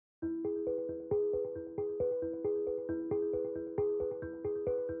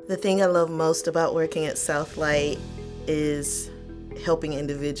The thing I love most about working at SouthLight is helping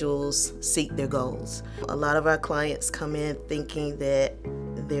individuals seek their goals. A lot of our clients come in thinking that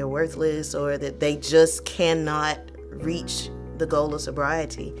they're worthless or that they just cannot reach the goal of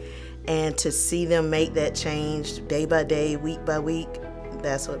sobriety. And to see them make that change day by day, week by week,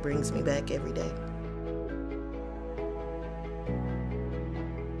 that's what brings me back every day.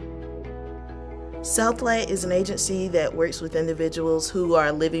 SouthLight is an agency that works with individuals who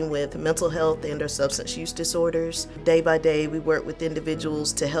are living with mental health and/or substance use disorders. Day by day, we work with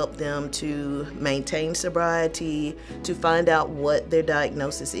individuals to help them to maintain sobriety, to find out what their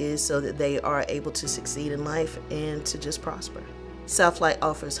diagnosis is so that they are able to succeed in life and to just prosper. SouthLight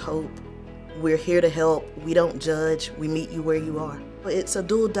offers hope. We're here to help. We don't judge. We meet you where you are. It's a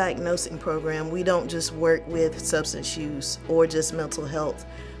dual diagnosing program. We don't just work with substance use or just mental health.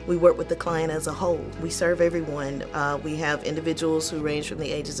 We work with the client as a whole. We serve everyone. We have individuals who range from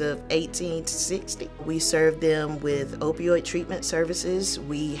the ages of 18 to 60. We serve them with opioid treatment services.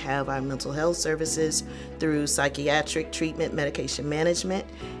 We have our mental health services through psychiatric treatment, medication management,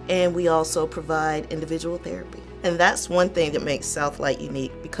 and we also provide individual therapy. And that's one thing that makes SouthLight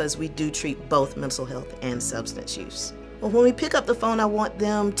unique, because we do treat both mental health and substance use. Well, when we pick up the phone, I want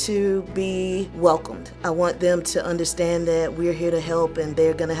them to be welcomed. I want them to understand that we're here to help and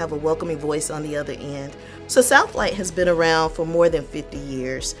they're going to have a welcoming voice on the other end. So SouthLight has been around for more than 50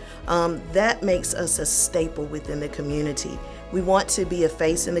 years. That makes us a staple within the community. We want to be a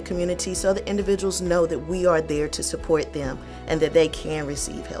face in the community so that individuals know that we are there to support them and that they can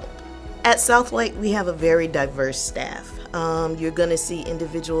receive help. At SouthLight, we have a very diverse staff. You're going to see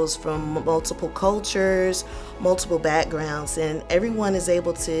individuals from multiple cultures, multiple backgrounds, and everyone is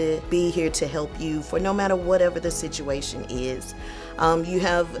able to be here to help you for no matter whatever the situation is. You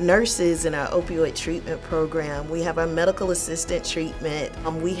have nurses in our opioid treatment program. We have our medical assistant treatment.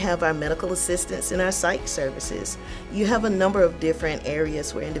 We have our medical assistants in our psych services. You have a number of different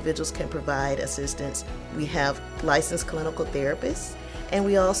areas where individuals can provide assistance. We have licensed clinical therapists, and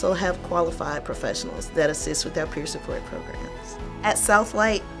we also have qualified professionals that assist with our peer support programs. At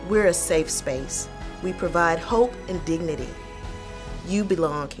SouthLight, we're a safe space. We provide hope and dignity. You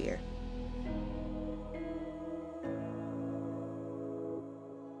belong here.